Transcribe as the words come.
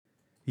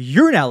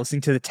You're now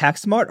listening to the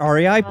TaxSmart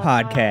REI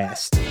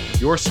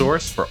podcast, your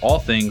source for all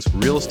things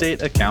real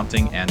estate,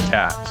 accounting, and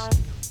tax.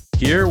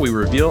 Here we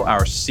reveal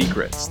our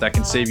secrets that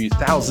can save you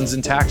thousands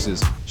in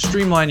taxes,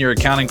 streamline your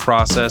accounting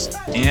process,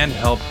 and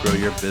help grow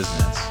your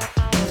business.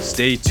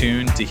 Stay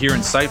tuned to hear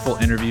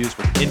insightful interviews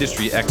with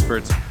industry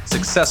experts,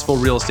 successful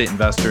real estate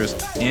investors,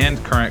 and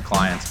current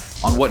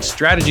clients on what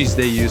strategies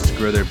they use to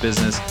grow their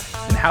business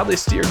and how they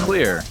steer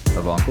clear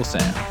of Uncle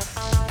Sam.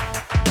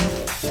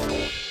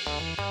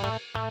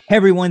 Hey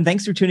everyone,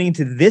 thanks for tuning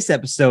into this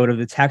episode of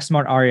the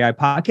TaxSmart REI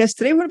podcast.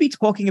 Today we're going to be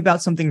talking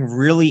about something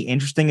really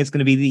interesting. It's going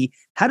to be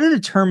how to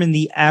determine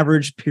the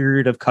average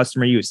period of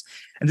customer use.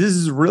 And this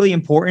is really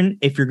important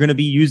if you're going to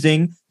be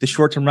using the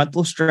short-term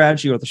rental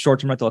strategy or the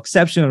short-term rental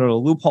exception or the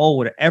loophole,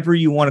 whatever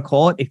you want to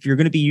call it. If you're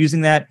going to be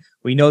using that,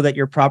 we know that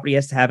your property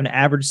has to have an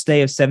average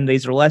stay of 7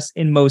 days or less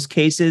in most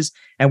cases.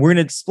 And we're going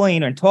to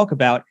explain and talk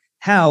about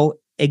how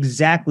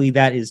exactly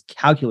that is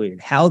calculated,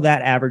 how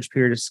that average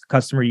period of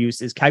customer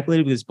use is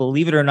calculated, because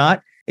believe it or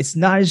not, it's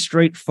not as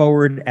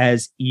straightforward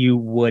as you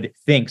would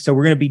think. So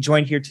we're going to be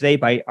joined here today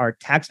by our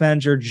tax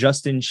manager,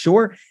 Justin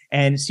Shore,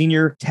 and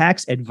senior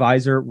tax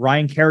advisor,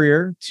 Ryan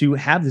Carrier, to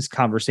have this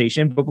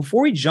conversation. But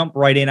before we jump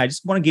right in, I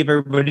just want to give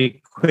everybody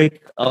a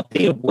quick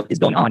update of what is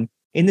going on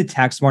in the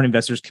TaxSmart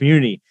investors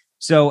community.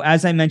 So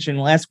as I mentioned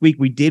last week,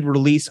 we did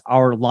release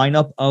our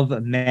lineup of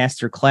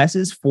master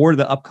classes for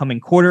the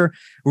upcoming quarter.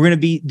 We're going to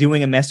be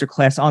doing a master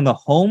class on the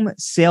home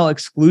sale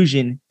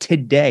exclusion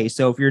today.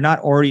 So if you're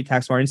not already a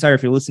TaxSmart Insider,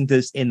 if you're listening to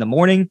this in the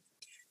morning,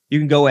 you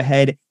can go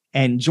ahead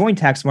and join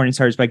TaxSmart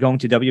Insiders by going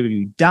to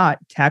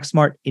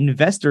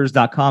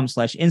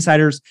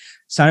www.taxsmartinvestors.com/insiders.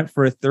 Sign up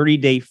for a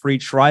 30-day free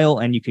trial,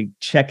 and you can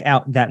check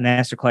out that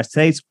masterclass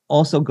today. It's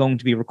also going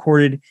to be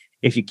recorded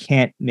if you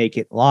can't make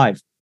it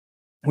live.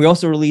 We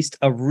also released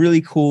a really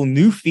cool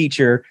new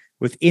feature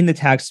within the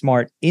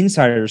TaxSmart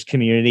Insiders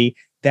community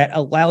that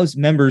allows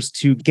members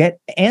to get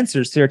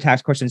answers to their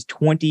tax questions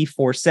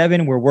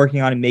 24/7. We're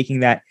working on making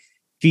that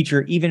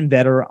feature even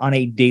better on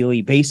a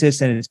daily basis,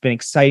 and it's been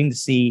exciting to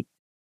see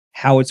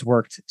how it's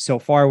worked so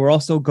far. We're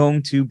also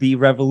going to be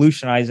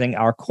revolutionizing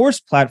our course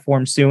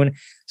platform soon,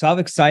 so I'll have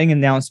exciting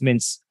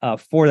announcements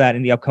for that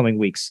in the upcoming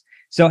weeks.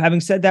 So having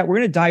said that, we're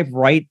going to dive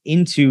right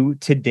into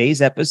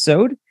today's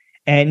episode.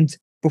 And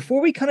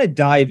before we kind of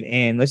dive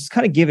in, let's just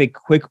kind of give a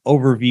quick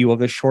overview of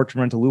the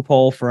short-term rental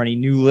loophole for any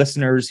new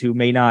listeners who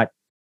may not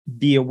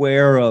be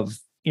aware of,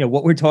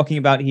 what we're talking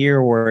about here,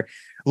 or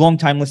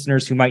longtime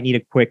listeners who might need a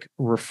quick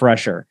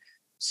refresher.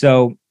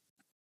 So,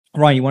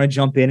 Ryan, you want to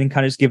jump in and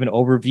kind of just give an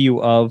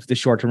overview of the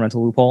short-term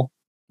rental loophole?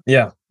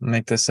 Yeah,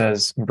 make this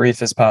as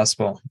brief as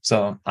possible.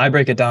 So I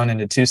break it down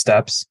into 2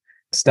 steps.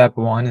 Step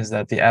 1 is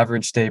that the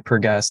average stay per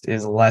guest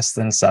is less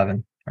than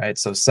 7. Right?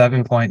 So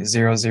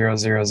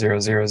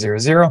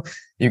 7.000000,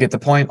 you get the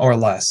point or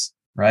less,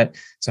 right?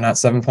 So not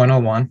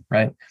 7.01,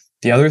 right?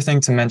 The other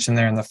thing to mention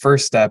there in the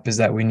first step is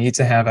that we need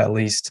to have at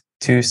least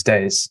 2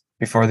 stays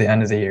before the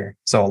end of the year.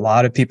 So a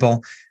lot of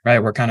people,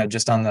 right, we're kind of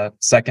just on the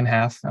second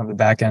half of the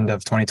back end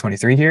of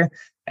 2023 here.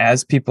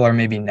 As people are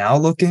maybe now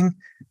looking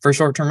for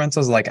short-term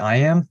rentals like I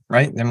am,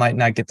 right? They might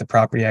not get the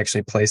property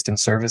actually placed in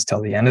service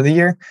till the end of the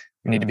year.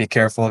 We need to be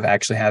careful of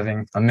actually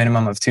having a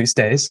minimum of 2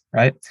 stays,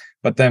 right?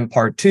 But then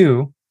part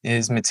 2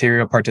 is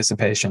material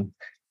participation.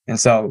 And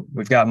so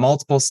we've got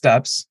multiple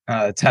steps,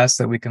 tests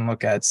that we can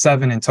look at,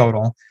 7 in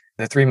total.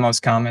 The 3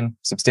 most common,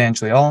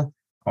 substantially all,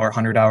 or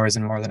 100 hours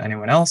and more than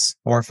anyone else,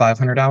 or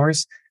 500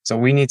 hours. So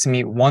we need to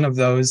meet one of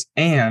those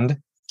and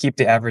keep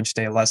the average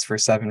stay less for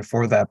 7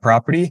 for that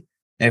property.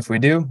 If we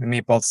do, we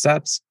meet both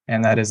steps,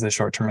 and that is the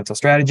short-term rental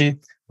strategy,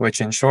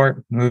 which in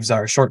short moves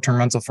our short-term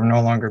rental from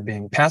no longer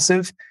being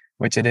passive,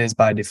 which it is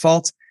by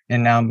default,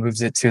 and now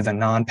moves it to the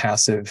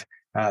non-passive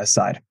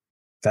side.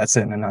 That's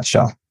it in a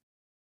nutshell.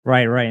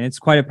 Right. And it's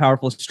quite a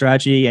powerful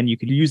strategy, and you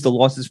could use the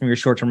losses from your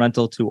short-term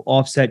rental to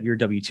offset your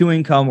W-2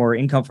 income or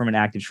income from an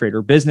active trade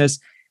or business.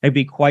 It'd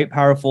be quite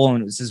powerful,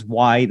 and this is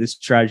why this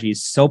strategy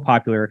is so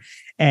popular.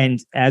 And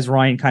as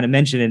Ryan kind of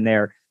mentioned in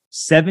there,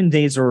 7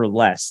 days or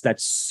less,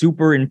 that's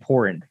super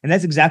important. And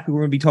that's exactly what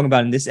we're going to be talking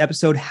about in this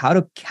episode, how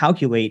to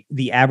calculate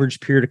the average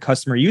period of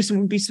customer use. And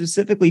we'll be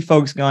specifically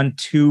focusing on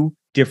 2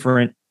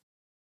 different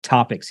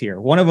topics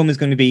here. One of them is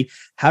going to be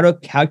how to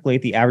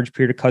calculate the average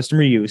period of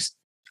customer use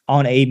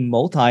on a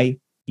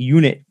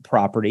multi-unit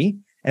property.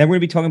 And then we're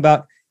going to be talking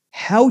about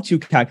how to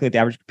calculate the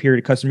average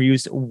period of customer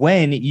use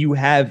when you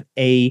have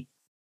a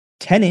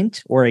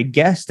tenant or a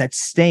guest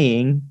that's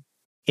staying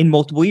in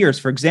multiple years.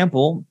 For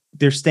example,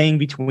 they're staying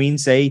between,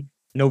 say,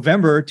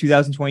 November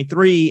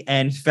 2023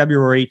 and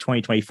February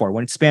 2024.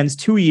 When it spans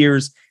 2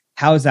 years,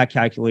 how is that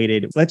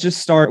calculated? Let's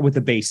just start with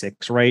the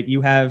basics, right?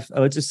 You have,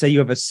 let's just say you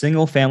have a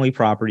single family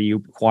property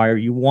you acquire.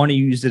 You want to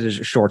use it as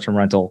a short-term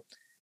rental.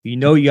 You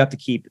know you have to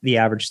keep the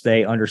average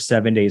stay under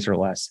 7 days or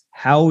less.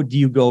 How do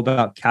you go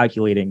about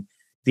calculating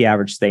the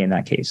average stay in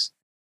that case?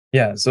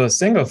 Yeah, so a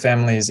single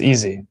family is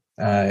easy.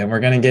 And we're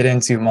going to get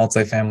into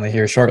multifamily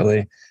here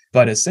shortly.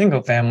 But a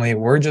single family,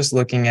 we're just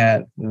looking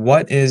at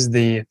what is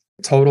the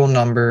total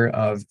number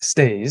of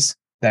stays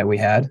that we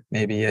had.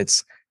 Maybe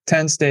it's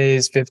 10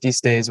 stays, 50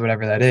 stays,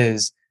 whatever that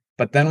is.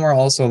 But then we're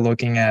also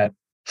looking at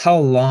how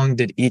long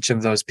did each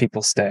of those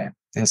people stay?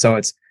 And so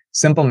it's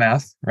simple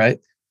math, right?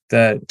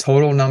 The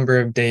total number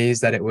of days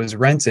that it was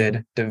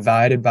rented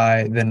divided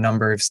by the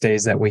number of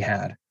stays that we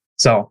had.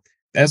 So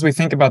as we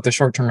think about the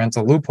short-term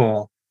rental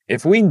loophole,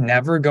 if we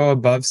never go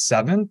above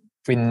 7,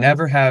 if we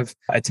never have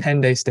a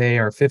 10-day stay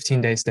or a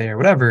 15-day stay or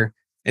whatever,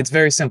 it's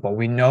very simple.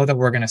 We know that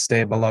we're going to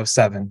stay below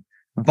 7.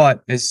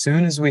 But as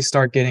soon as we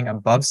start getting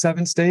above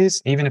 7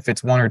 stays, even if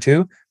it's 1 or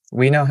 2,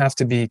 we now have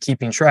to be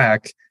keeping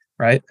track,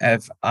 right,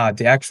 of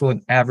the actual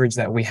average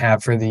that we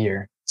have for the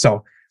year.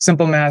 So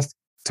simple math,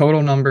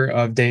 total number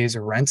of days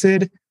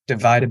rented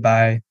divided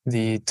by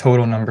the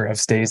total number of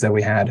stays that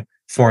we had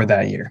for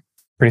that year.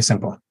 Pretty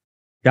simple.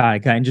 Got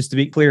it. And just to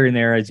be clear in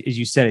there, as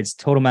you said, it's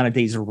total amount of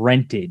days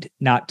rented,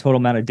 not total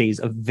amount of days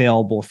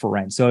available for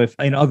rent. So if,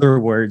 in other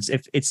words,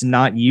 if it's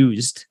not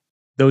used,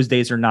 those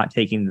days are not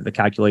taken into the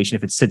calculation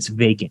if it sits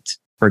vacant,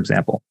 for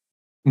example.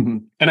 Mm-hmm.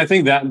 And I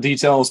think that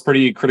detail is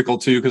pretty critical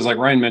too, because like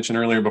Ryan mentioned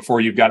earlier,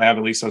 before you've got to have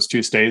at least those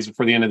 2 stays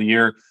before the end of the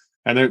year.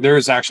 And there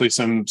is actually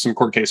some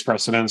court case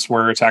precedents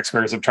where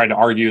taxpayers have tried to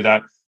argue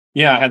that,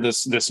 yeah, I had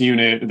this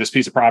unit, this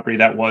piece of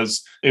property it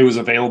was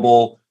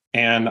available,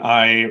 and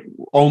I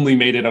only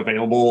made it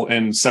available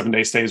in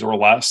 7-day stays or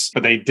less,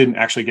 but they didn't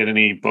actually get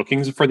any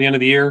bookings for the end of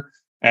the year,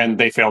 and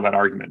they failed that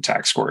argument in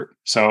tax court.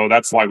 So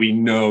that's why we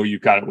know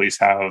you've got to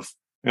have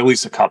at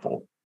least a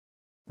couple.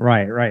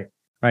 Right.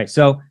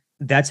 So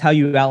that's how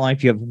you outline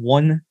if you have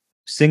one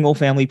single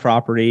family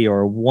property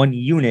or one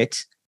unit.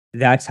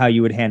 That's how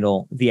you would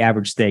handle the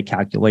average stay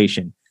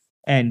calculation.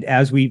 And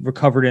as we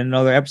recovered in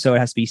another episode, it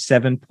has to be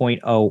 7.0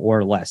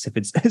 or less. If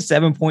it's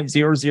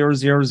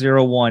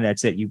 7.00001,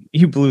 that's it.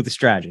 You blew the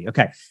strategy.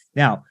 Okay.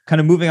 Now, kind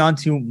of moving on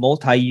to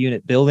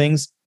multi-unit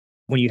buildings.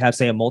 When you have,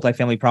 say, a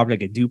multifamily property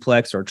like a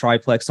duplex or a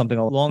triplex, something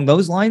along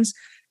those lines,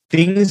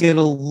 things get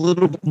a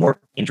little bit more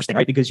interesting,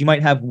 right? Because you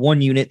might have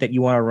one unit that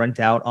you want to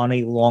rent out on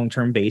a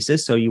long-term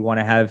basis. So you want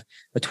to have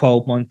a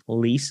 12-month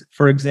lease,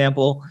 for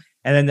example.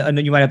 And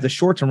then you might have the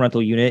short-term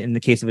rental unit in the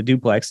case of a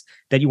duplex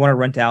that you want to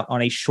rent out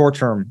on a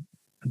short-term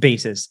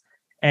basis.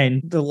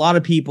 And a lot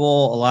of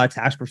people, a lot of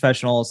tax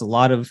professionals, a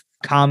lot of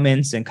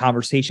comments and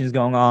conversations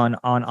going on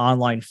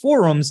online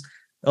forums,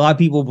 a lot of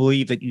people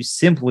believe that you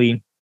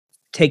simply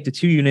take the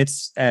 2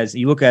 units as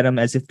you look at them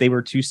as if they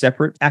were 2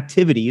 separate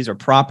activities or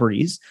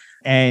properties.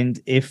 And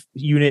if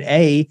unit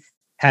A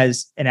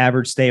has an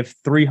average stay of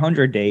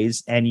 300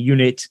 days and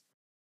unit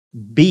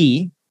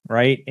B,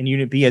 right, and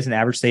unit B has an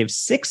average stay of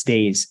 6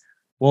 days,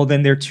 well,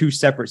 then they're 2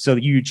 separate. So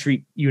you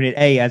treat unit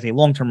A as a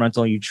long-term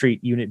rental, you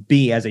treat unit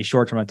B as a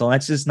short-term rental. And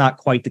that's just not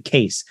quite the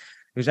case.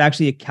 There's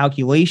actually a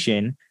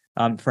calculation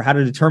for how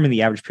to determine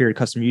the average period of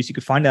customer use. You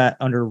can find that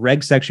under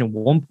Reg Section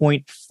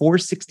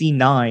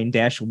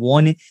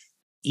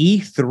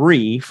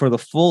 1.469-1E3 for the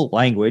full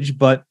language.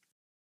 But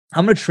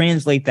I'm going to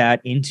translate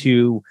that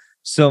into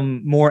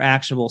some more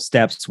actionable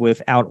steps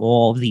without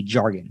all the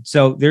jargon.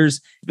 So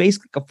there's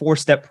basically a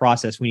 4-step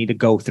process we need to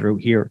go through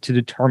here to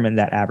determine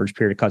that average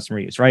period of customer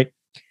use, right?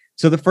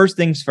 So the first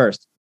things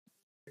first,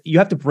 you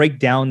have to break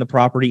down the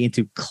property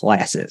into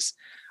classes,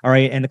 all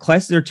right? And the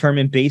classes are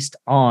determined based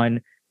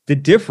on the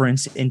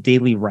difference in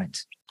daily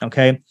rent,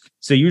 okay?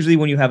 So usually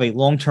when you have a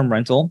long-term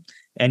rental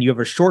and you have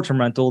a short-term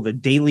rental, the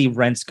daily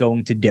rent's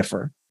going to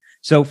differ.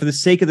 So for the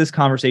sake of this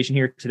conversation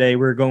here today,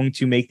 we're going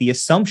to make the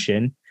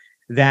assumption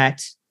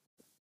that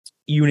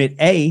Unit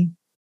A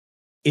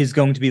is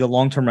going to be the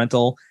long-term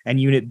rental and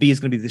Unit B is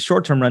going to be the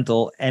short-term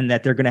rental, and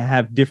that they're going to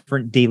have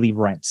different daily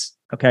rents.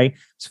 Okay.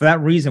 So for that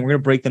reason, we're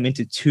going to break them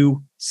into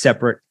 2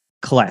 separate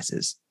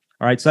classes.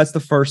 All right. So that's the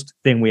first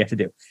thing we have to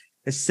do.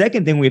 The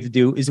second thing we have to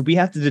do is we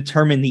have to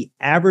determine the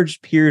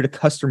average period of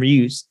customer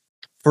use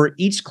for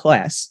each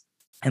class.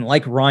 And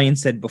like Ryan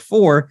said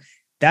before,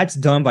 that's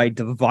done by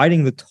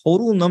dividing the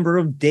total number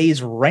of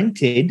days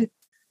rented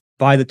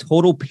by the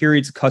total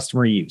periods of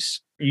customer use.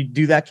 You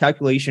do that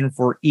calculation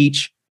for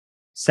each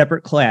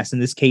separate class, in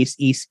this case,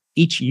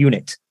 each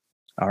unit.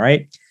 All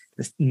right.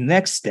 The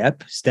next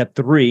step, step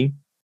 3,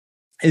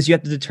 is you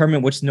have to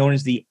determine what's known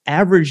as the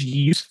average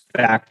use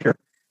factor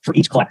for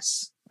each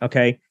class.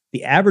 Okay.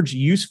 The average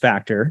use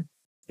factor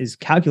is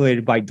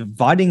calculated by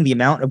dividing the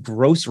amount of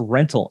gross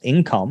rental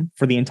income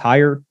for the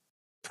entire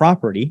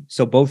property,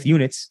 so both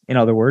units, in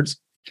other words,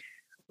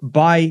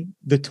 by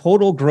the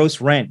total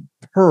gross rent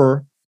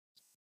per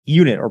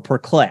unit or per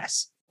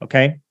class.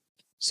 Okay.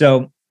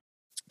 So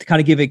to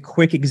kind of give a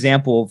quick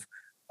example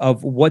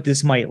of what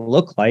this might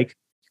look like,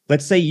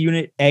 let's say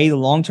unit A, the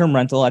long-term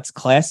rental, that's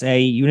class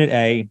A, unit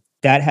A,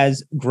 that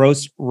has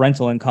gross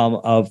rental income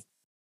of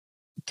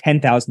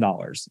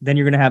 $10,000. Then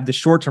you're going to have the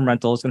short-term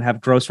rental is going to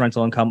have gross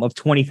rental income of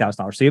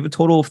 $20,000. So you have a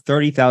total of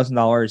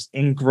 $30,000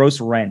 in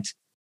gross rent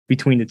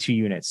between the 2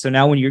 units. So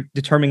now when you're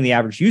determining the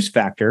average use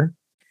factor,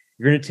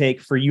 you're going to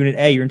take, for unit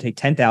A, you're going to take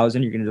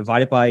 10,000, you're going to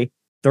divide it by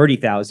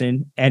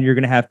 30,000, and you're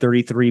going to have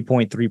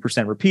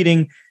 33.3%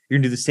 repeating. You're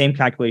going to do the same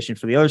calculation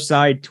for the other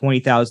side,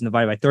 20,000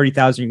 divided by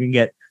 30,000, you're going to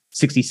get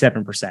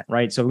 67%,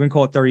 right? So we're going to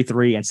call it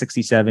 33 and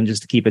 67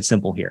 just to keep it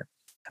simple here.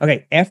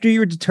 Okay, after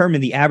you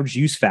determine the average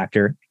use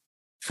factor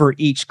for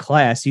each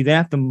class, you then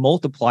have to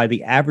multiply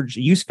the average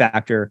use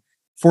factor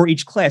for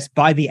each class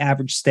by the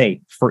average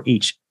stay for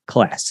each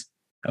class.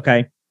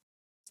 Okay,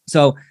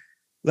 so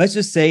let's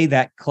just say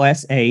that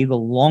Class A, the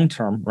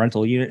long-term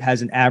rental unit,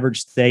 has an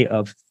average stay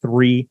of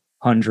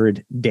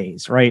 300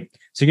 days, right?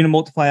 So you're going to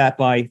multiply that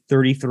by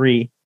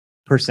 33%,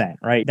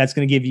 right? That's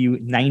going to give you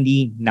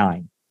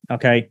 99.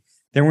 Okay,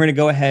 then we're going to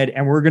go ahead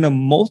and we're going to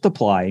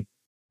multiply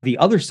the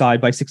other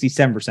side by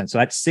 67%. So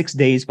that's 6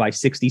 days by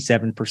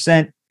 67.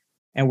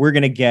 And we're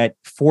going to get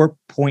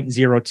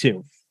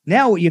 4.02.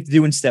 Now, what you have to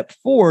do in step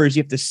 4 is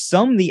you have to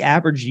sum the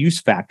average use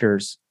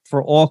factors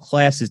for all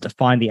classes to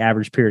find the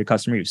average period of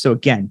customer use. So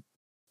again,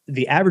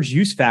 the average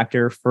use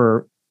factor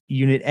for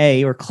Unit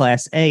A or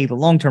Class A, the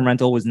long-term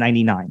rental, was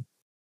 99.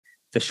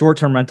 The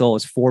short-term rental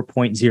is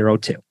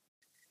 4.02.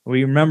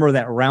 We remember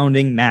that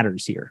rounding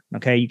matters here.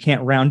 Okay, you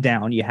can't round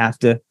down. You have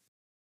to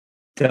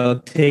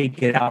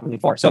take it out really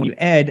far. So you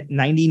add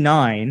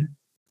 99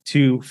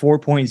 to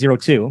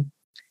 4.02,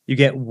 you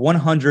get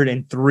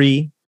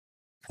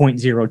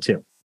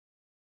 103.02.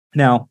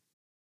 Now,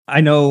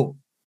 I know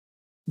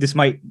this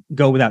might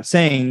go without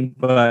saying,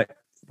 but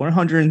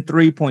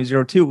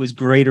 103.02 was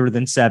greater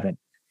than 7.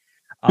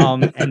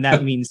 And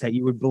that means that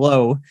you would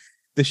blow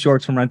the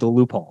short-term rental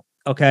loophole.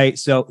 Okay,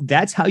 so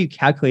that's how you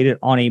calculate it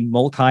on a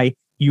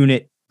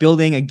multi-unit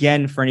building.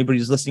 Again, for anybody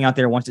who's listening out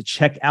there wants to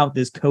check out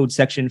this code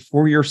section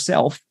for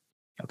yourself.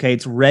 Okay,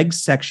 it's reg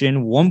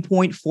section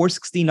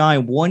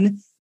 1.469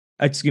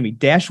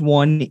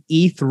 -1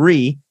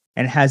 E3,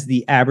 and has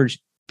the average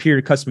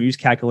period of customer use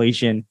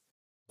calculation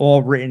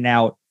all written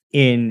out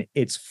in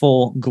its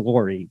full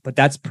glory. But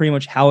that's pretty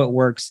much how it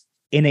works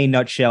in a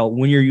nutshell.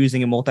 When you're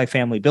using a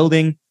multifamily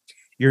building,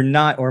 you're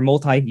not, or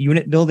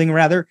multi-unit building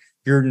rather,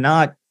 you're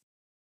not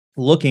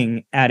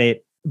looking at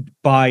it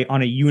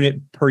on a unit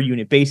per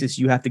unit basis.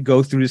 You have to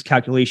go through this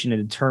calculation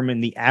and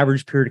determine the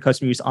average period of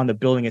customer use on the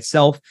building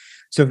itself.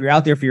 So if you're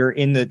out there, if you're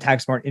in the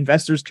TaxSmart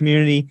investors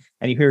community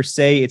and you hear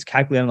say it's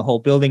calculated on the whole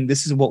building,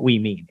 this is what we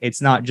mean.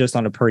 It's not just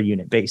on a per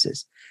unit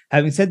basis.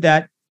 Having said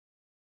that,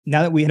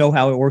 now that we know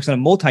how it works on a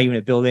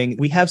multi-unit building,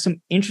 we have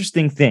some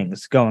interesting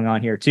things going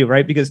on here too,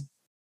 right? Because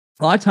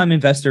a lot of time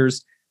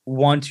investors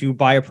want to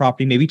buy a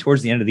property maybe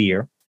towards the end of the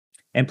year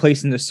and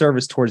place into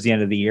service towards the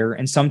end of the year.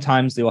 And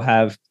sometimes they'll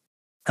have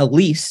a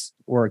lease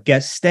or a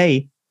guest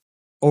stay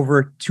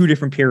over 2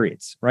 different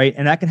periods, right?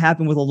 And that can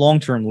happen with a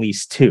long-term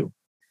lease too,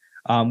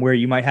 where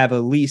you might have a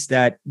lease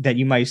that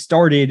you might have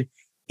started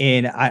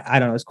in, I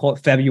don't know, let's call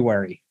it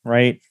February,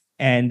 right?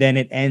 And then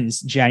it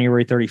ends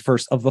January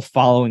 31st of the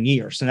following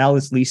year. So now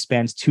this lease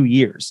spans 2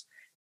 years.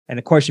 And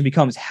the question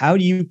becomes, how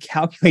do you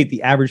calculate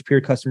the average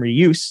period customer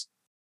use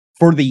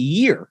for the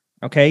year?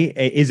 Okay,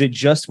 is it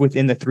just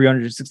within the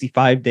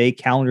 365-day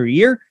calendar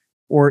year,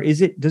 or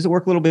does it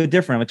work a little bit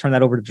different? I'm going to turn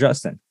that over to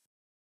Justin.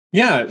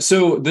 Yeah.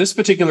 So this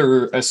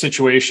particular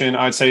situation,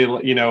 I'd say,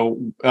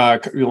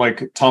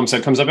 like Tom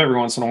said, comes up every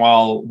once in a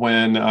while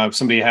when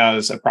somebody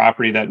has a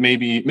property that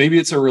maybe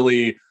it's a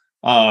really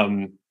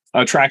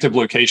attractive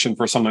location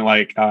for something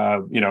like,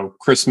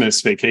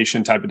 Christmas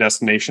vacation type of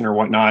destination or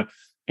whatnot.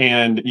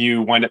 And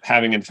you wind up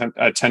having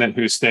a tenant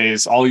who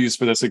stays, I'll use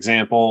for this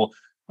example,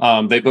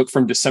 they book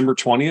from December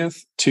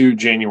 20th to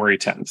January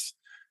 10th.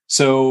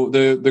 So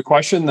the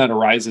question that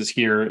arises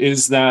here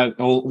is that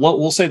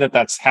we'll say that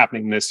that's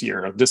happening this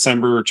year, of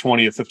December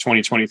 20th of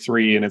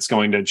 2023, and it's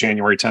going to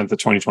January 10th of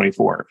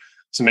 2024.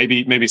 So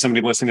maybe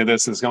somebody listening to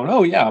this is going,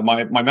 oh yeah,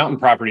 my mountain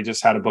property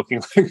just had a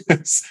booking like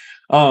this.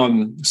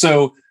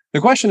 So the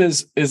question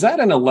is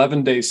that an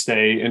 11-day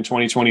stay in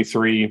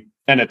 2023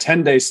 and a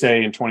 10-day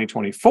stay in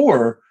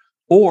 2024,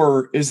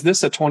 or is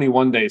this a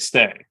 21-day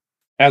stay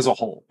as a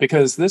whole?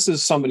 Because this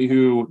is somebody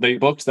who they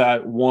booked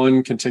that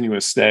one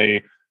continuous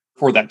stay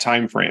for that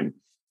time frame.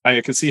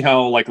 I could see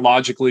how, like,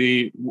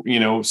 logically,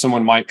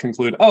 someone might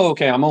conclude, oh,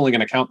 okay, I'm only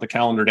going to count the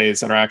calendar days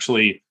that are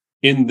actually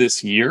in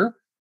this year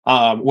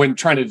when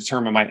trying to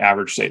determine my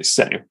average day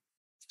stay.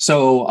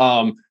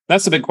 So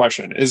that's the big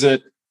question. Is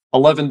it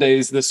 11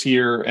 days this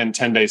year and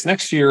 10 days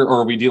next year,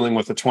 or are we dealing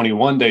with a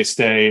 21-day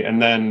stay? And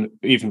then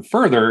even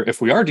further, if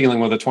we are dealing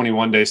with a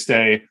 21-day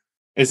stay,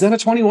 is that a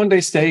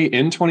 21-day stay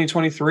in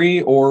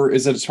 2023, or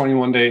is it a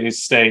 21-day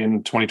stay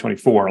in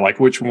 2024? Like,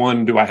 which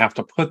one do I have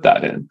to put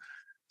that in?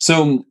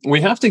 So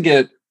we have to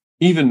get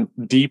even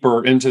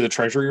deeper into the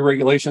Treasury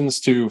regulations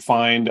to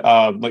find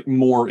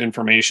more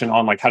information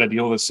on how to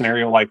deal with a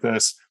scenario like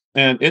this.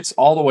 And it's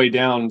all the way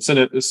down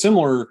to a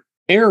similar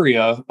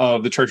area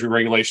of the Treasury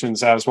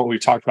regulations as what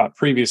we've talked about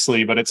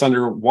previously, but it's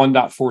under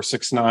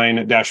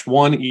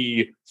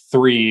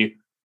 1.469-1E3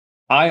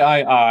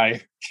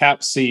 III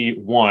Cap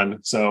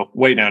C1, so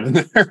way down in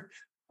there,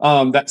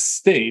 that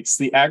states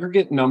the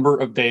aggregate number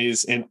of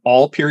days in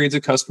all periods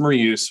of customer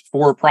use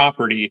for a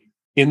property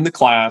in the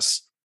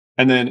class.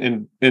 And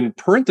then in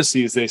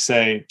parentheses, they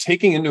say,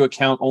 taking into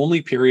account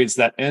only periods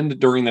that end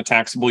during the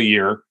taxable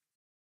year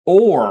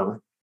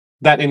or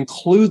that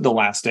include the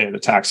last day of the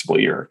taxable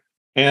year.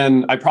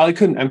 And I probably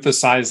couldn't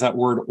emphasize that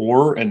word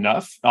 "or"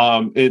 enough.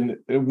 When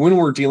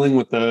we're dealing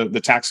with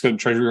the tax code and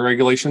treasury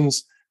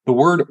regulations, the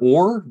word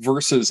 "or"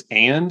 versus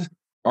 "and"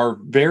 are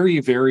very,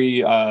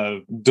 very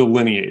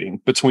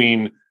delineating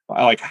between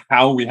like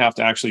how we have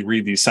to actually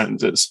read these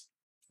sentences.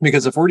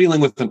 Because if we're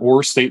dealing with an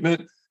 "or"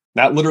 statement,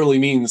 that literally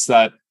means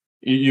that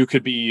you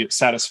could be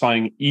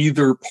satisfying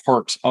either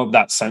part of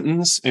that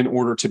sentence in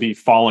order to be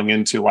falling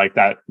into like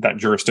that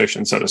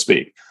jurisdiction, so to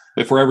speak.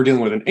 If we're ever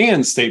dealing with an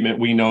 "and" statement,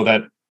 we know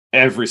that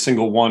every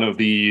single one of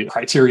the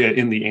criteria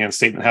in the "and"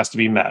 statement has to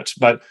be met.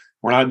 But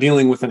we're not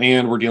dealing with an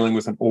 "and," we're dealing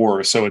with an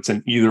 "or." So it's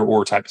an either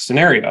or type of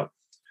scenario.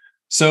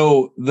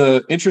 So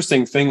the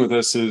interesting thing with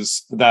this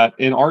is that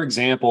in our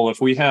example,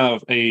 if we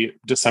have a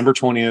December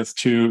 20th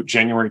to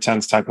January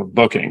 10th type of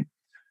booking,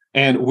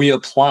 and we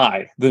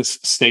apply this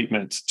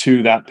statement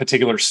to that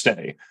particular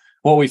stay,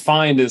 what we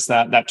find is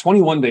that that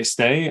 21-day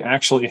stay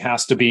actually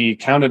has to be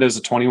counted as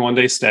a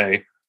 21-day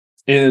stay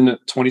in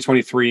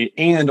 2023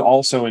 and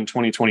also in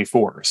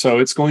 2024. So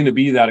it's going to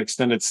be that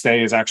extended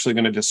stay is actually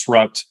going to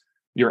disrupt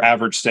your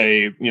average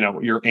stay,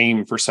 your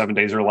aim for 7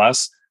 days or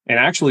less, and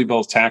actually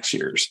both tax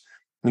years.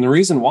 And the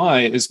reason why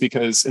is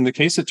because in the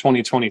case of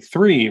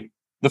 2023,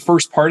 the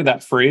first part of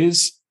that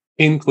phrase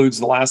includes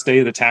the last day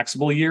of the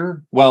taxable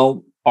year.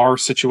 Well, our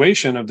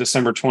situation of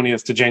December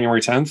 20th to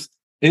January 10th,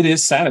 it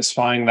is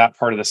satisfying that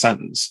part of the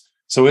sentence.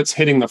 So it's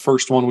hitting the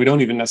first one. We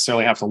don't even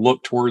necessarily have to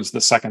look towards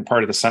the second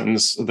part of the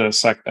sentence,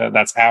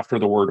 that's after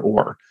the word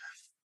 "or."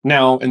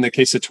 Now, in the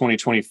case of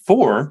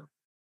 2024,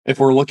 if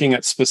we're looking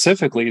at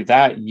specifically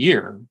that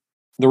year,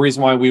 the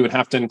reason why we would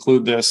have to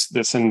include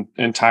this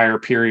entire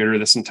period or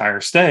this entire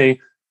stay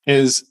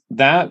is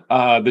that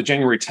the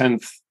January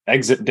 10th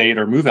exit date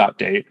or move out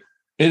date,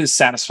 it is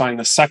satisfying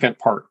the second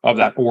part of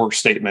that "or"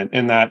 statement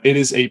in that it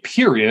is a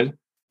period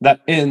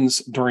that ends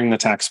during the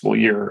taxable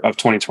year of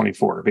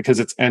 2024 because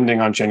it's ending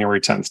on January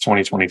 10th,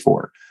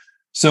 2024.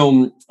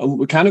 So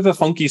kind of a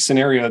funky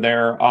scenario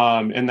there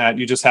in that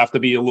you just have to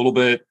be a little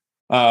bit,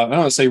 I don't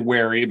want to say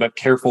wary, but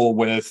careful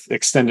with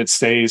extended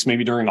stays,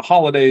 maybe during the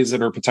holidays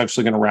that are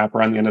potentially going to wrap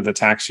around the end of the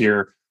tax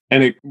year.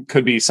 And it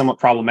could be somewhat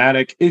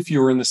problematic if you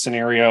were in the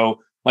scenario,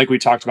 like we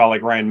talked about,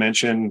 like Ryan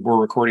mentioned,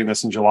 we're recording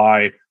this in July.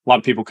 A lot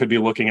of people could be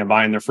looking at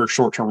buying their first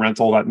short-term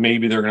rental that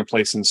maybe they're going to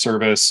place in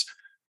service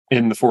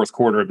in the fourth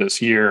quarter of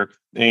this year.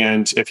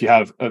 And if you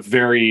have a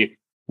very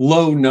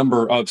low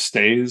number of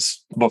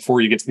stays before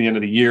you get to the end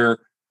of the year,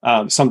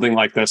 something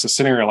like this, a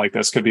scenario like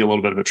this could be a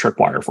little bit of a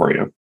tripwire for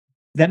you.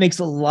 That makes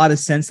a lot of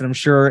sense. And I'm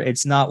sure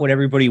it's not what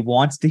everybody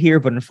wants to hear,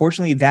 but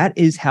unfortunately, that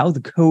is how the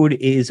code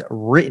is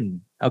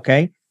written.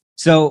 Okay.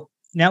 So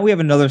now we have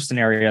another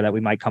scenario that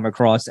we might come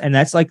across. And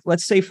that's like,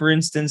 let's say, for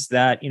instance,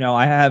 that,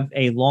 I have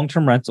a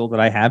long-term rental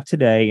that I have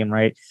today, and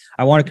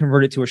I want to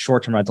convert it to a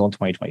short-term rental in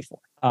 2024.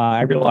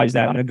 I realize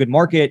that I'm in a good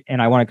market and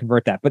I want to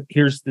convert that. But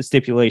here's the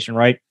stipulation,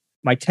 right?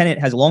 My tenant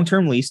has a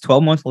long-term lease,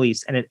 12-month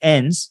lease, and it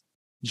ends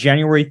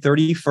January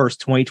 31st,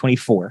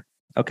 2024.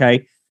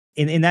 Okay.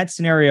 In that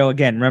scenario,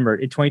 again, remember,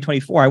 in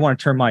 2024, I want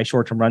to turn my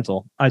short-term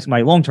rental,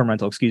 my long-term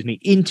rental,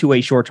 into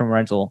a short-term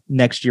rental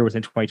next year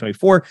within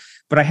 2024.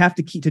 But I have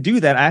to to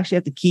do that, I actually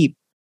have to keep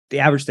the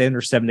average stay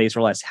under 7 days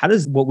or less. How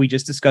does what we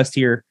just discussed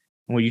here,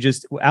 what you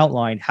just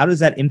outlined, how does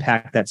that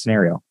impact that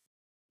scenario?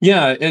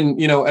 Yeah.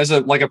 And, as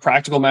a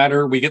practical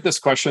matter, we get this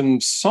question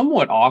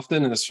somewhat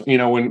often. And this,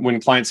 when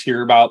clients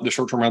hear about the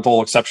short-term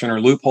rental exception or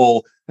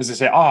loophole, is they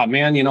say, oh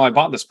man, I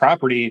bought this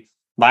property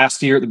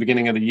last year at the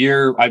beginning of the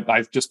year.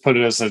 I've just put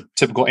it as a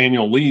typical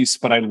annual lease,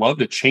 but I'd love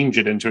to change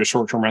it into a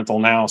short-term rental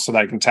now so that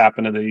I can tap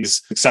into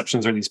these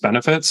exceptions or these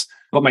benefits.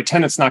 But my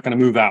tenant's not going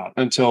to move out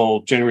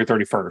until January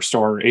 31st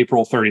or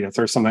April 30th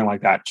or something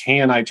like that.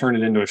 Can I turn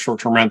it into a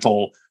short-term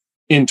rental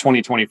in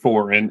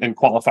 2024 and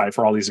qualify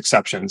for all these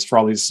exceptions, for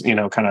all these,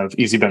 kind of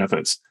easy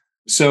benefits?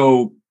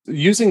 So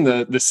using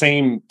the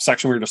same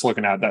section we were just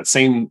looking at, that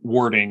same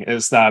wording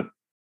is that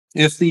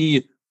if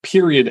the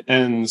period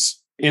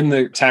ends in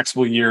the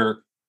taxable year,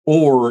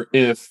 or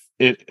if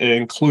it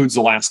includes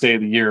the last day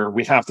of the year,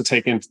 we have to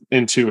take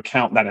into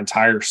account that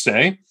entire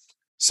stay.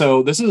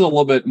 So this is a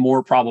little bit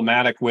more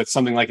problematic with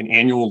something like an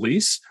annual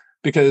lease,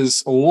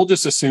 because we'll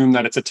just assume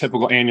that it's a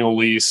typical annual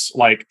lease,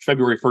 like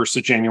February 1st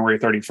to January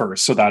 31st,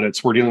 so that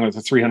we're dealing with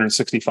a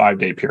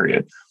 365-day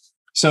period.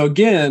 So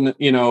again,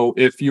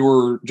 if you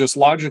were just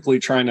logically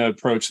trying to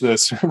approach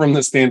this from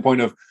the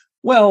standpoint of,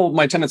 well,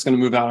 my tenant's going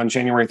to move out on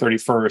January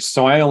 31st,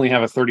 so I only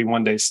have a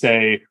 31-day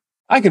stay,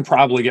 I could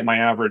probably get my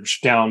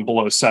average down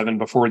below 7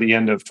 before the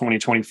end of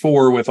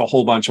 2024 with a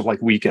whole bunch of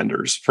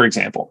weekenders, for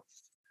example.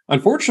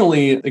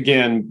 Unfortunately,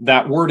 again,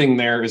 that wording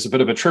there is a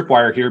bit of a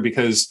tripwire here,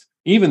 because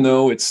even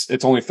though it's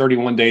only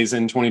 31 days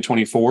in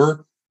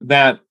 2024,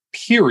 that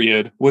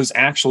period was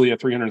actually a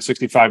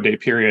 365-day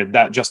period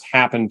that just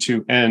happened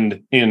to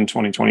end in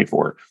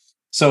 2024.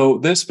 So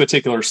this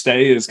particular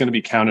stay is going to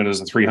be counted as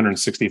a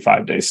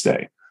 365-day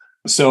stay.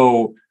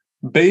 So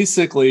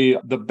basically,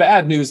 the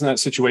bad news in that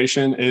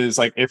situation is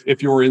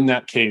if you're in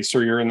that case,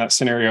 or you're in that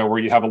scenario where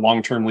you have a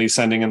long-term lease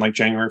ending in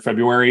January,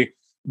 February,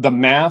 the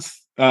math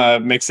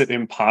makes it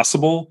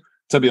impossible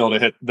to be able to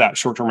hit that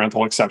short-term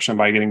rental exception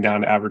by getting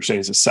down to average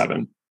days of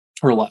 7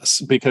 or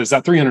less. Because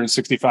that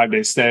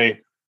 365-day stay,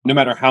 no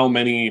matter how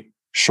many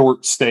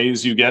short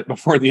stays you get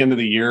before the end of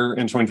the year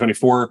in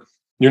 2024,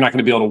 you're not going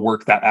to be able to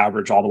work that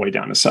average all the way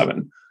down to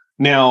 7.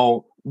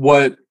 Now,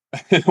 what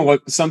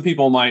some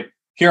people might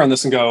hear on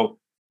this and go,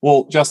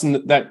 well,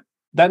 Justin, that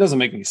doesn't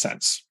make any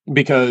sense,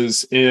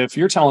 because if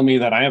you're telling me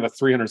that I have a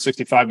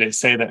 365-day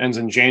stay that ends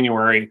in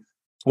January,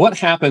 what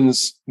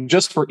happens,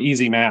 just for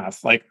easy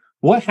math, like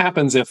what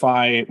happens if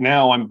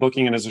I'm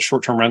booking it as a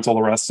short-term rental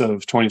the rest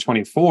of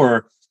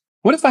 2024?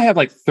 What if I have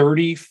like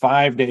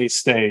 35-day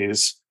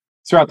stays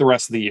throughout the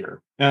rest of the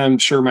year? And I'm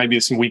sure maybe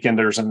some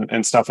weekenders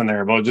and stuff in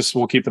there, but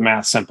we'll keep the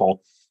math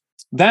simple.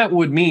 That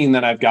would mean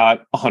that I've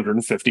got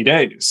 150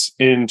 days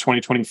in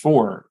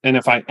 2024. And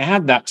if I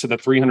add that to the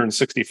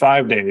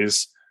 365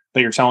 days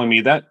that you're telling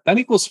me, that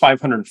equals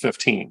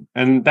 515.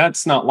 And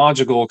that's not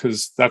logical,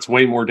 because that's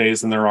way more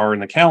days than there are in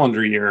the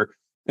calendar year.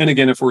 And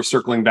again, if we're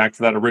circling back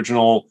to that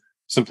original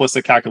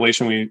simplistic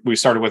calculation we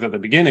started with at the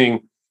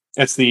beginning,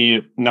 it's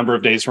the number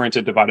of days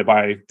rented divided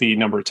by the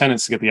number of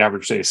tenants to get the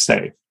average day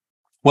stay.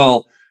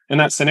 Well, in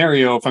that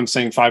scenario, if I'm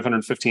saying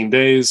 515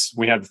 days,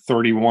 we had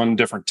 31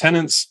 different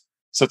tenants,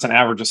 so it's an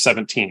average of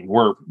 17.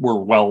 We're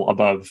well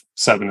above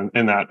 7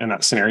 in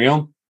that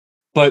scenario.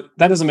 But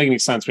that doesn't make any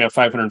sense. We have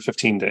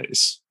 515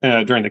 days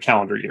during the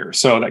calendar year,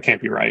 so that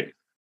can't be right.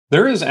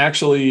 There is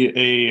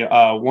actually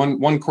a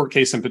one court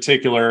case in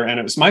particular, and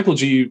it was Michael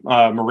G.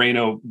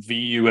 Moreno v.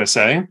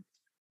 USA.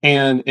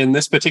 And in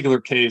this particular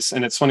case,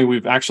 and it's funny,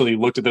 we've actually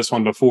looked at this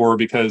one before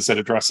because it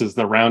addresses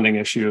the rounding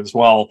issue as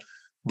well.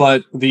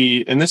 But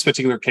in this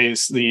particular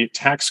case, the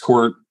tax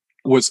court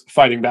was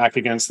fighting back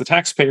against the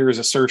taxpayer's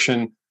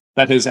assertion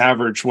that his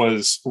average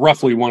was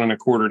roughly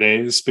 1.25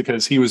 days,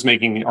 because he was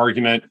making the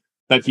argument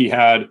that he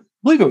had, I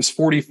believe it was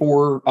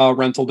 44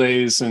 rental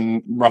days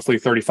and roughly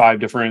 35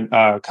 different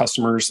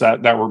customers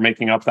that were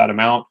making up that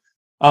amount.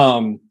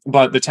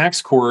 But the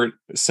tax court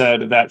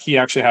said that he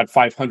actually had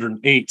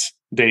 508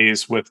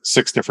 days with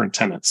 6 different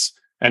tenants.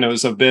 And it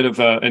was a bit of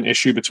an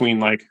issue between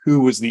like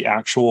who was the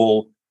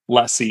actual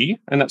lessee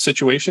in that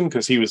situation,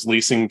 because he was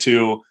leasing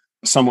to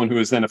someone who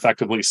was then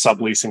effectively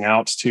subleasing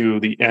out to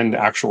the end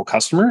actual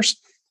customers.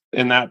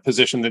 In that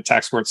position, the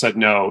tax court said,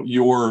 no,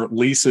 your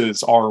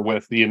leases are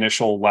with the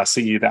initial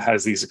lessee that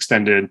has these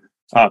extended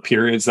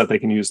periods that they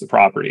can use the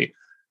property.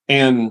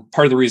 And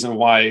part of the reason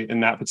why in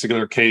that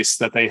particular case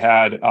that they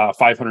had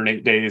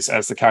 508 days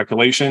as the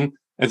calculation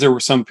is there were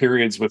some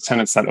periods with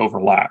tenants that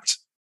overlapped.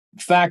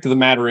 The fact of the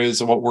matter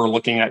is, what we're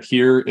looking at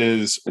here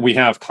is we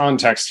have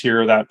context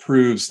here that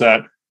proves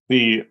that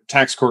the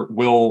tax court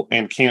will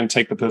and can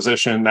take the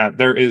position that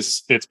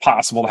it's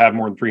possible to have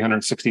more than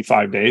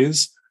 365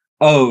 days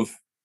of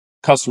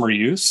customer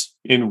use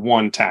in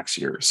one tax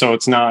year. So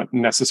it's not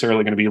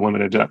necessarily going to be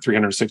limited to that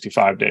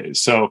 365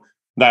 days. So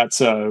that's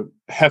a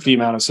hefty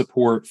amount of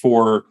support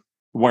for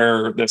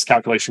where this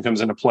calculation comes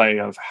into play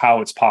of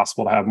how it's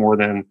possible to have more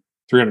than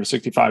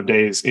 365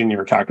 days in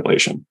your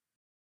calculation.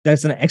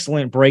 That's an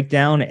excellent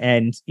breakdown.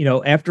 And,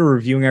 after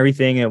reviewing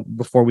everything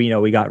before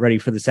we got ready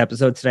for this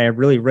episode today, I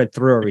really read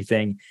through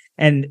everything.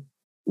 And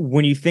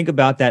when you think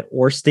about that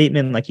or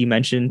statement, like you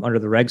mentioned under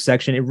the reg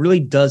section, it really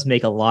does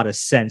make a lot of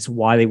sense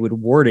why they would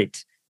word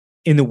it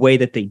in the way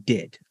that they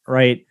did,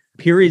 right?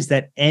 Periods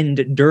that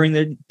end during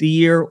the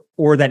year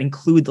or that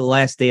include the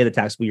last day of the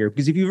taxable year.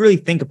 Because if you really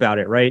think about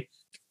it, right,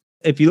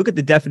 if you look at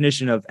the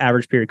definition of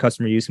average period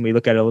customer use, and we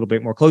look at it a little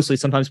bit more closely,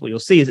 sometimes what you'll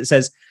see is it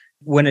says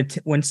when a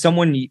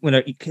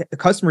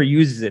customer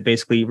uses it,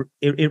 basically,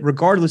 it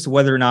regardless of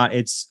whether or not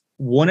it's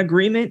one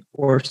agreement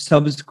or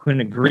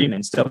subsequent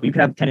agreements. So you could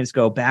have tenants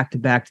go back to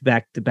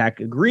back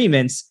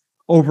agreements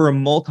over a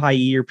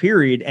multi-year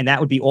period, and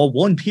that would be all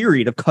one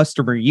period of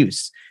customer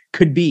use.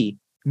 Could be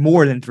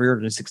more than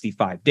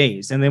 365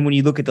 days. And then when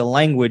you look at the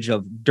language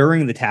of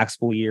during the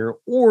taxable year,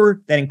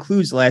 or that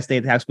includes the last day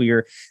of the taxable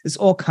year, this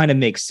all kind of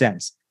makes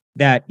sense.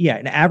 That,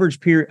 an average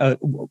period,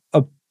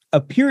 a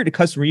period of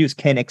customer use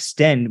can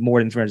extend more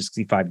than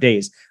 365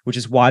 days, which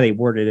is why they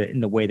worded it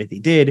in the way that they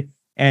did.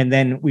 And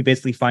then we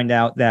basically find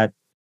out that,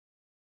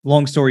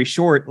 long story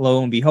short,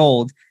 lo and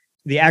behold,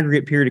 the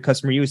aggregate period of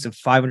customer use of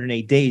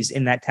 508 days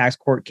in that tax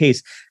court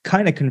case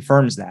kind of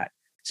confirms that.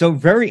 So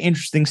very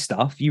interesting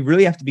stuff. You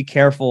really have to be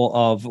careful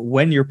of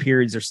when your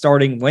periods are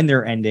starting, when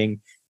they're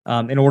ending,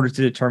 in order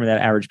to determine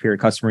that average period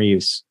of customer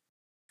use.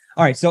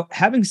 All right. So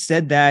having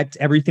said that,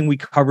 everything we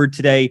covered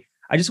today,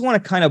 I just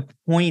want to kind of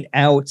point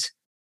out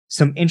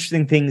some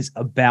interesting things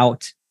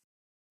about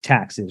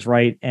taxes,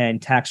 right?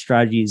 And tax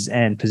strategies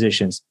and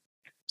positions.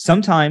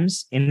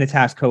 Sometimes in the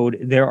tax code,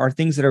 there are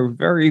things that are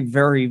very,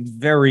 very,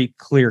 very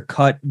clear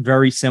cut,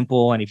 very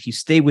simple. And if you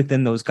stay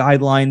within those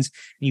guidelines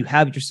and you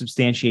have your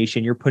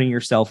substantiation, you're putting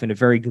yourself in a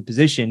very good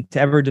position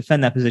to ever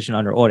defend that position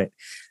under audit.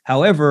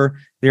 However,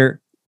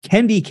 there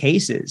can be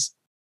cases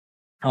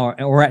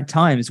or at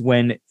times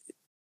when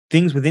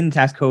things within the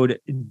tax code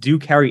do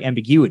carry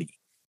ambiguity.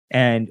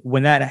 And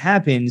when that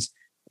happens,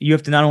 you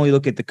have to not only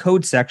look at the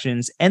code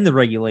sections and the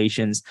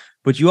regulations,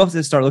 but you have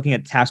to start looking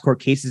at tax court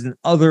cases and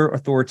other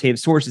authoritative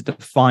sources to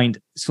find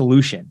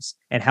solutions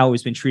and how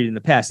it's been treated in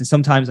the past. And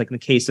sometimes, like in the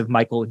case of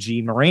Michael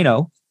G.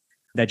 Moreno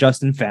that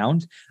Justin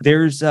found,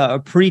 there's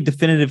a pretty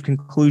definitive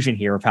conclusion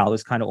here of how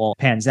this kind of all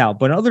pans out.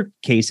 But in other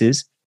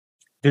cases,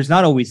 there's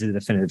not always a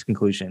definitive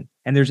conclusion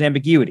and there's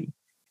ambiguity.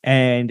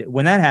 And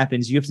when that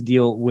happens, you have to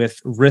deal with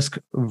risk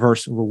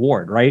versus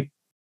reward, right?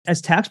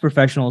 As tax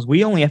professionals, we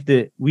have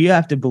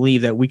to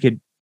believe that we could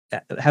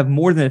have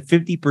more than a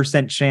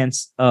 50%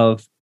 chance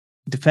of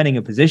defending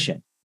a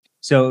position.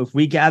 So if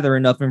we gather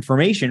enough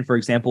information, for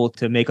example,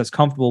 to make us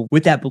comfortable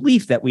with that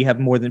belief that we have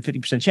more than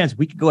 50% chance,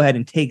 we could go ahead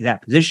and take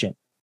that position.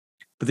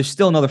 But there's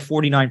still another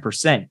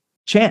 49%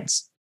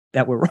 chance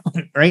that we're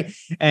wrong, right?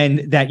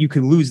 And that you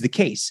could lose the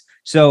case.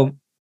 So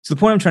the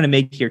point I'm trying to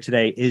make here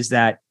today is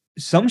that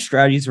some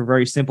strategies are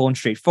very simple and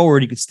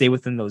straightforward. You could stay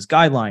within those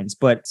guidelines,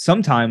 but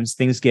sometimes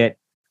things get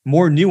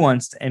more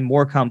nuanced and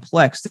more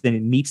complex than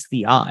it meets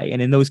the eye.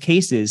 And in those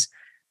cases,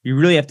 you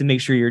really have to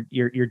make sure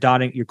you're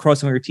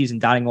crossing all your T's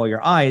and dotting all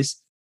your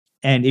I's.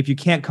 And if you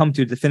can't come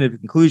to a definitive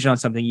conclusion on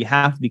something, you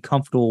have to be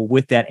comfortable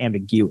with that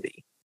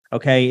ambiguity.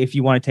 Okay, if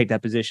you want to take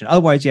that position,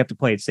 otherwise you have to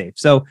play it safe.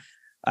 So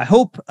I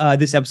hope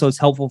this episode is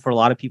helpful for a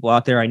lot of people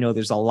out there. I know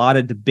there's a lot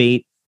of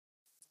debate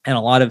and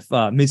a lot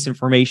of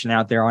misinformation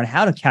out there on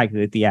how to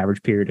calculate the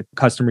average period of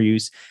customer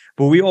use.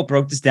 But we all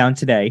broke this down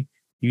today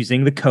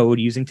using the code,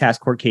 using tax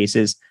court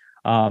cases.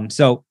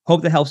 So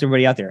hope that helps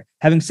everybody out there.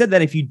 Having said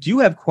that, if you do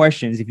have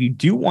questions, if you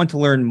do want to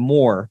learn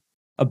more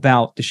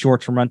about the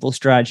short-term rental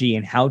strategy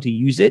and how to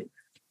use it,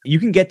 you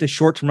can get the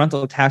short-term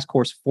rental task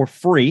course for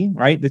free,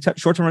 right? The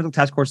short-term rental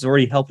task course has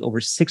already helped over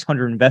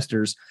 600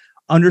 investors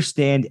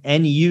understand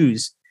and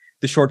use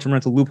the short-term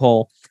rental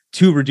loophole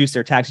to reduce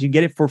their taxes. You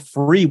get it for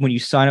free when you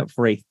sign up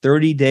for a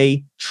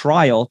 30-day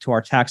trial to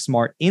our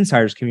TaxSmart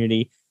Insiders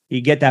community. You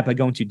get that by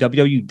going to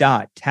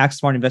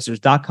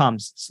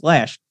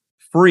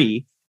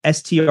www.taxsmartinvestors.com/free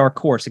STR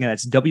course. Again,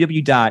 that's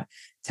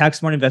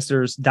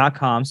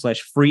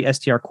www.taxsmartinvestors.com/free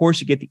STR course.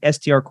 You get the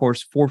STR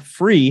course for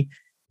free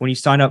when you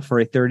sign up for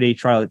a 30-day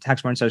trial at the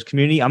TaxSmart Insiders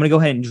community. I'm going to go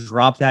ahead and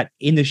drop that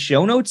in the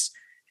show notes,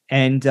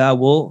 and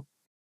we'll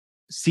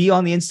see you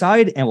on the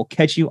inside, and we'll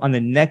catch you on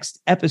the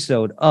next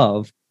episode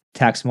of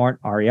TaxSmart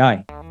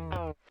REI.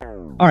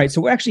 All right,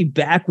 so we're actually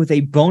back with a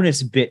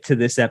bonus bit to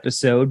this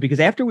episode because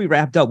after we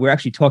wrapped up, we're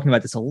actually talking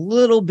about this a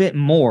little bit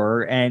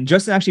more. And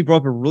Justin actually brought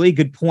up a really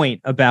good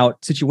point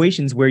about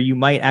situations where you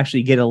might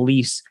actually get a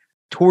lease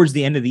towards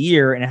the end of the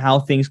year and how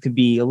things could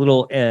be a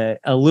little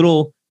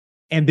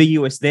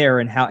ambiguous there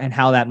and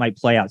how that might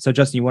play out. So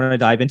Justin, you want to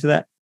dive into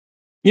that?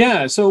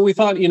 Yeah. So we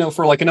thought,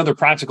 for like another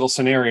practical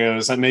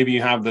scenarios that maybe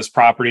you have this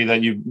property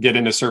that you get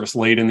into service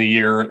late in the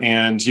year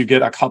and you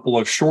get a couple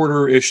of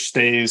shorter-ish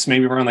stays,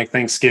 maybe around like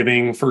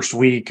Thanksgiving, first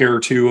week or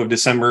two of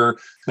December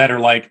that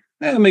are like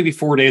maybe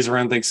 4 days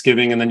around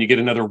Thanksgiving. And then you get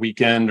another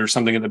weekend or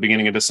something at the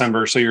beginning of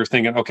December. So you're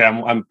thinking, okay,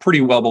 I'm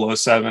pretty well below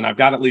 7. I've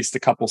got at least a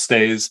couple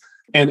stays.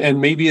 And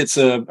maybe it's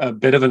a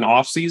bit of an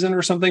off season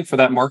or something for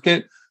that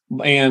market.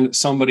 And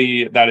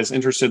somebody that is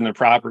interested in the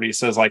property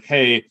says like,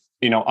 hey,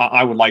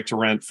 I would like to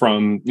rent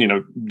from,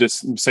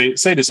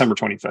 say December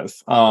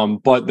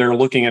 25th, but they're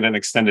looking at an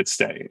extended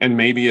stay. And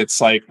maybe it's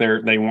like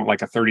they want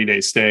like a 30-day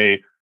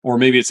stay, or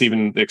maybe it's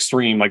even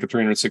extreme, like a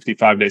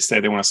 365-day stay.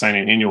 They want to sign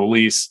an annual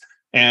lease.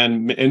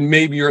 And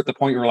maybe you're at the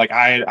point where you're like,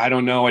 I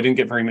don't know, I didn't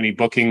get very many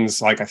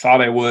bookings like I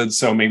thought I would.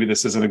 So maybe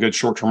this isn't a good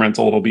short-term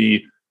rental. It'll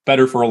be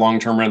better for a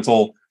long-term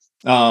rental.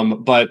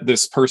 But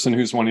this person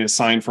who's wanting to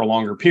sign for a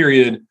longer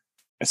period,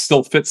 it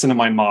still fits into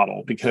my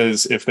model,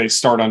 because if they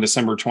start on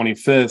December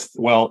 25th,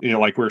 well,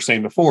 like we were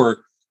saying before,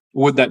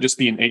 would that just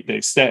be an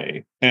 8-day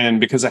stay? And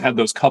because I had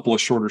those couple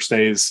of shorter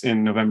stays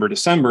in November,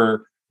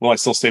 December, will I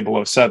still stay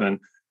below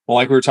 7? Well,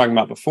 like we were talking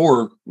about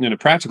before, in a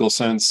practical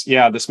sense,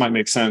 yeah, this might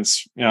make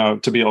sense,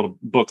 to be able to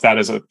book that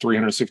as a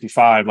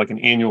 365, like an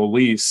annual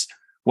lease.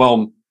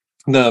 Well,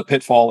 the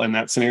pitfall in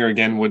that scenario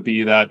again would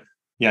be that,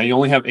 yeah, you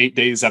only have 8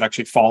 days that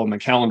actually fall in the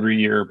calendar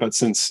year. But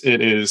since it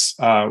is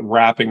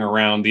wrapping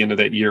around the end of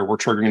that year, we're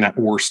triggering that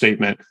or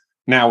statement.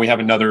 Now we have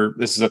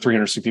this is a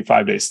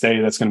 365-day stay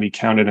that's going to be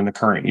counted in the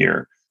current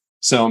year.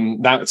 So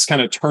that's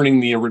kind of turning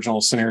the original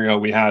scenario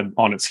we had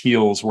on its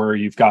heels, where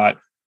you've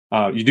got,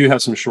 you do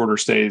have some shorter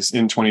stays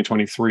in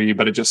 2023,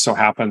 but it just so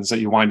happens that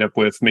you wind up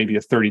with maybe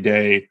a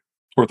 30-day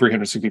or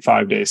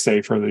 365-day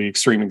stay for the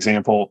extreme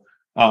example.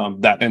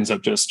 That ends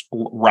up just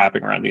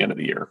wrapping around the end of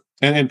the year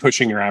and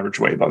pushing your average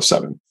way above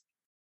 7.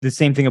 The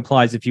same thing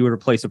applies if you were to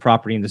place a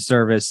property into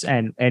service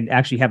and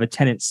actually have a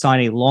tenant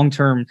sign a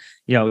long-term,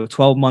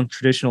 12-month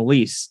traditional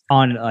lease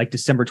on like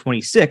December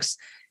 26th.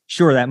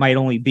 Sure, that might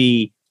only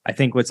be, I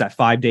think,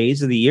 5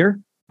 days of the year,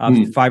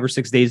 5 or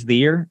 6 days of the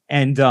year.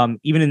 And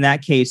even in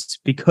that case,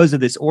 because of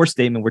this or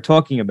statement we're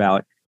talking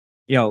about,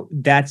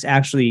 that's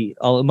actually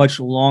a much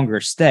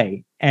longer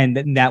stay.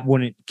 And that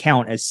wouldn't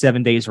count as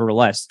 7 days or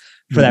less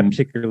for that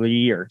particular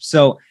year.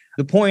 So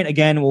the point,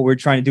 again, what we're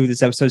trying to do with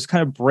this episode is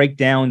kind of break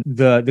down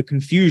the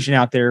confusion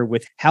out there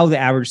with how the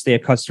average stay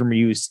of customer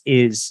use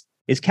is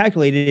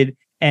calculated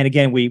And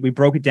again, we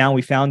broke it down.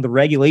 We found the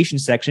regulation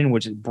section,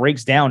 which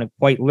breaks down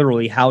quite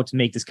literally how to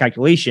make this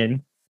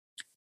calculation.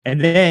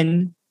 And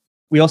then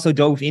we also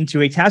dove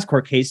into a tax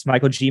court case,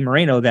 Michael G.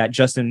 Moreno, that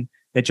Justin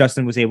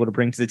was able to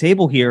bring to the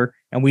table here.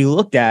 And we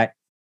looked at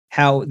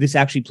how this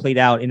actually played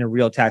out in a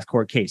real tax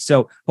court case.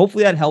 So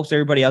hopefully that helps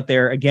everybody out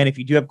there. Again, if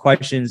you do have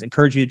questions,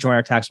 encourage you to join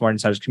our Tax Smart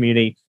Insiders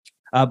community.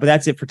 But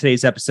that's it for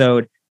today's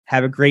episode.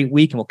 Have a great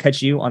week, and we'll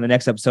catch you on the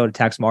next episode of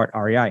Tax Smart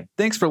REI.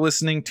 Thanks for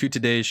listening to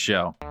today's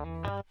show.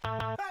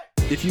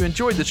 If you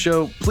enjoyed the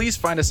show, please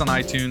find us on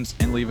iTunes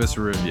and leave us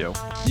a review.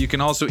 You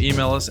can also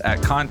email us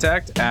at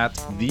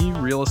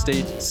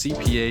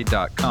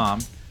contact@therealestatecpa.com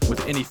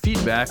with any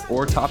feedback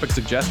or topic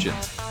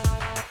suggestions.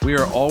 We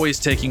are always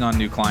taking on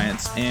new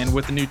clients, and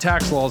with the new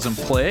tax laws in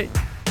play,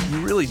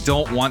 you really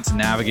don't want to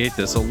navigate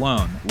this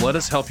alone. Let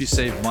us help you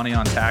save money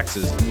on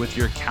taxes and with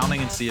your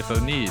accounting and CFO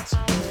needs.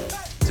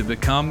 To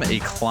become a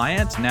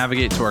client,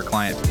 navigate to our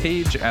client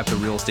page at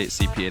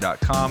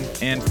therealestatecpa.com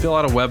and fill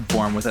out a web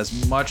form with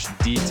as much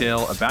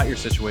detail about your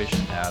situation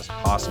as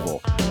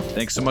possible.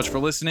 Thanks so much for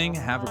listening.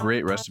 Have a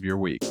great rest of your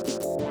week.